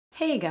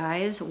Hey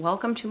guys,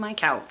 welcome to my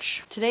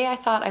couch. Today I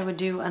thought I would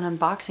do an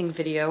unboxing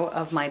video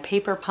of my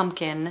Paper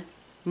Pumpkin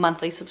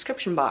monthly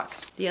subscription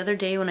box. The other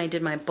day when I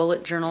did my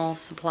bullet journal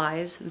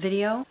supplies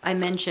video, I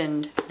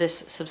mentioned this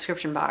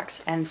subscription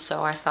box, and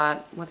so I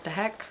thought, what the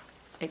heck?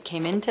 It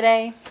came in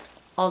today.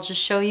 I'll just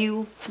show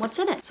you what's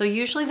in it. So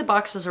usually the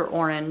boxes are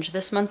orange.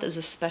 This month is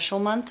a special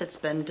month. It's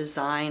been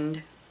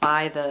designed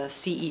by the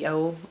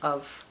CEO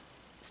of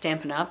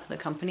Stampin' Up!, the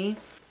company.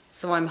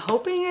 So I'm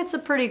hoping it's a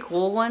pretty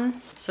cool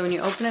one. So when you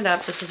open it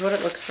up, this is what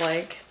it looks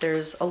like.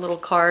 There's a little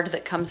card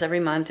that comes every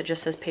month. It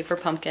just says Paper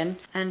Pumpkin.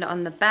 And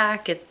on the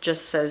back, it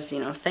just says, you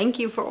know, thank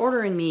you for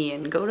ordering me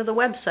and go to the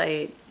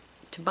website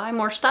to buy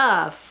more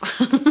stuff.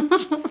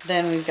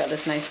 Then we've got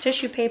this nice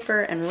tissue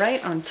paper, and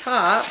right on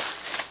top,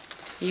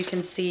 you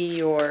can see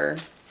your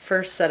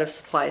first set of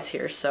supplies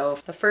here. So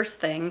the first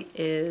thing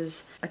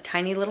is a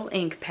tiny little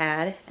ink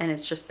pad, and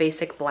it's just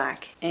basic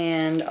black,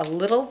 and a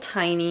little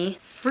tiny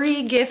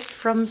free gift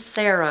from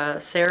Sarah.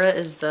 Sarah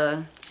is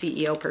the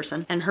CEO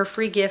person, and her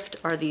free gift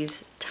are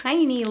these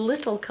tiny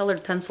little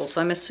colored pencils.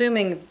 So I'm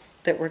assuming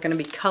that we're going to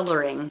be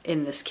coloring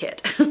in this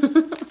kit.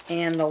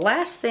 And the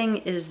last thing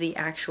is the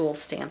actual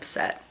stamp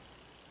set.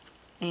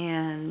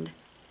 And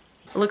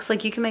it looks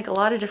like you can make a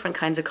lot of different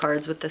kinds of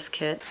cards with this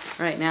kit.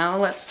 Right now,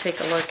 let's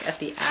take a look at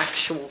the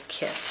actual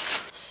kit.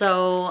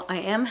 So I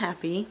am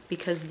happy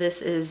because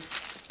this is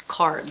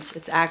cards.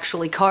 It's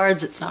actually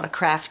cards. It's not a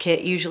craft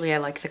kit. Usually I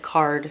like the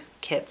card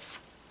kits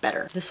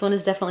better. This one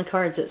is definitely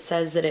cards. It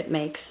says that it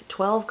makes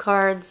 12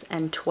 cards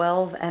and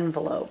 12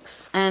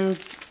 envelopes.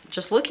 And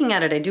just looking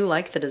at it, I do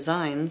like the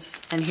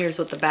designs. And here's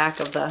what the back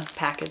of the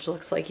package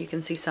looks like. You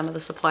can see some of the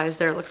supplies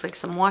there. It looks like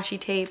some washi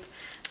tape,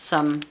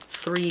 some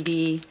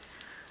 3D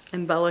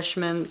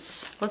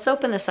embellishments. Let's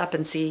open this up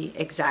and see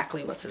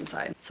exactly what's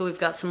inside. So we've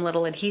got some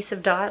little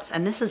adhesive dots,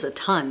 and this is a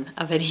ton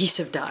of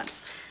adhesive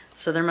dots.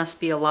 So there must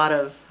be a lot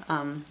of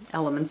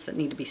elements that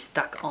need to be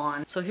stuck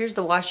on. So here's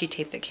the washi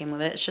tape that came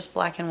with it. It's just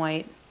black and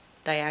white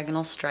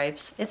diagonal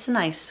stripes. It's a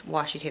nice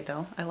washi tape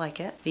though. I like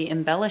it. The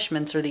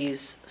embellishments are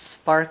these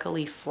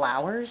sparkly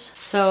flowers.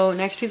 So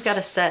next we've got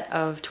a set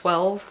of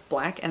 12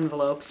 black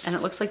envelopes, and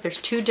it looks like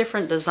there's two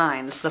different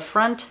designs. The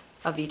front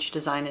of each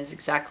design is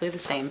exactly the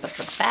same, but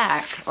the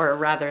back, or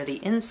rather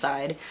the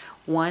inside,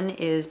 one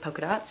is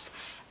polka dots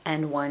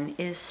and one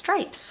is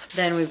stripes.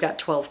 Then we've got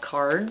 12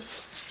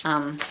 cards,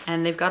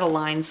 and they've got a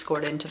line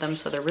scored into them,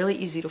 so they're really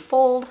easy to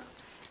fold.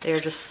 They're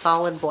just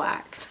solid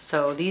black.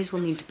 So these will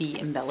need to be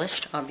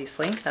embellished,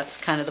 obviously. That's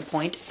kind of the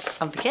point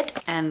of the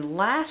kit. And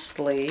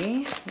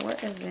lastly,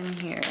 what is in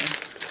here?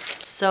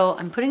 So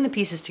I'm putting the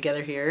pieces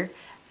together here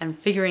and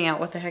figuring out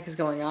what the heck is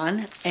going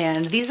on.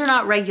 And these are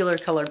not regular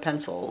colored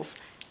pencils.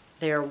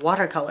 They're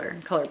watercolor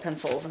colored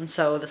pencils, and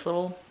so this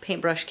little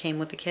paintbrush came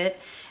with the kit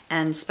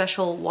and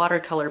special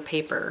watercolor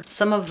paper.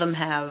 Some of them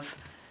have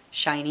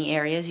shiny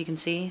areas, you can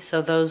see,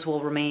 so those will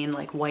remain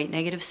like white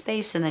negative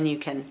space, and then you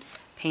can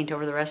paint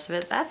over the rest of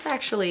it. That's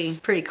actually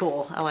pretty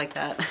cool. I like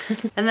that.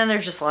 And then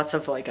there's just lots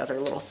of like other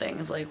little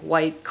things like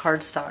white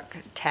cardstock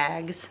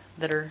tags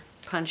that are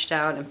punched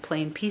out, and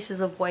plain pieces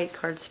of white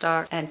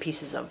cardstock and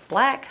pieces of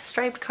black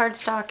striped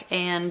cardstock,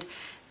 and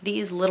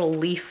these little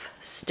leaf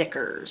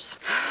stickers.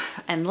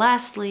 And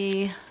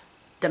lastly,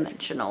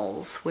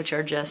 dimensionals, which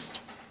are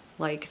just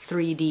like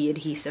 3D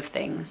adhesive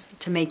things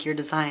to make your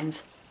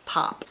designs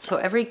pop. So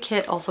every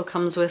kit also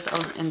comes with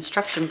an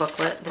instruction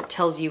booklet that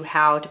tells you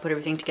how to put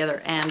everything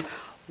together, and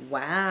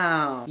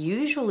wow,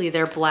 usually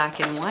they're black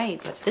and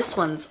white, but this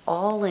one's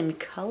all in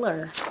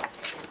color.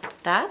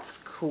 That's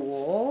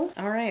cool.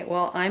 All right,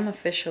 well, I'm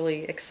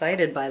officially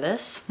excited by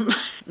this.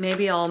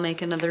 Maybe I'll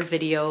make another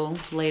video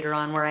later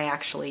on where I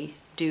actually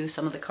do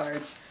some of the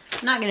cards.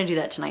 I'm not gonna do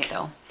that tonight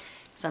though,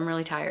 because I'm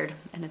really tired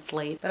and it's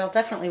late. But I'll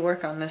definitely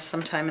work on this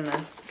sometime in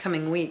the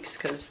coming weeks,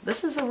 because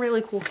this is a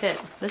really cool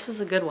kit. This is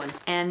a good one.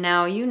 And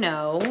now you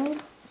know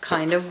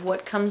kind of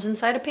what comes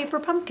inside a Paper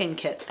Pumpkin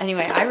kit.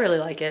 Anyway, I really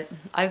like it.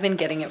 I've been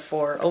getting it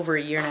for over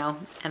a year now,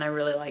 and I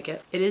really like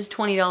it. It is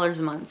 $20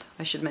 a month.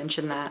 I should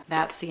mention that.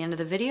 That's the end of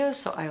the video,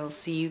 so I will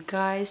see you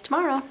guys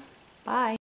tomorrow. Bye.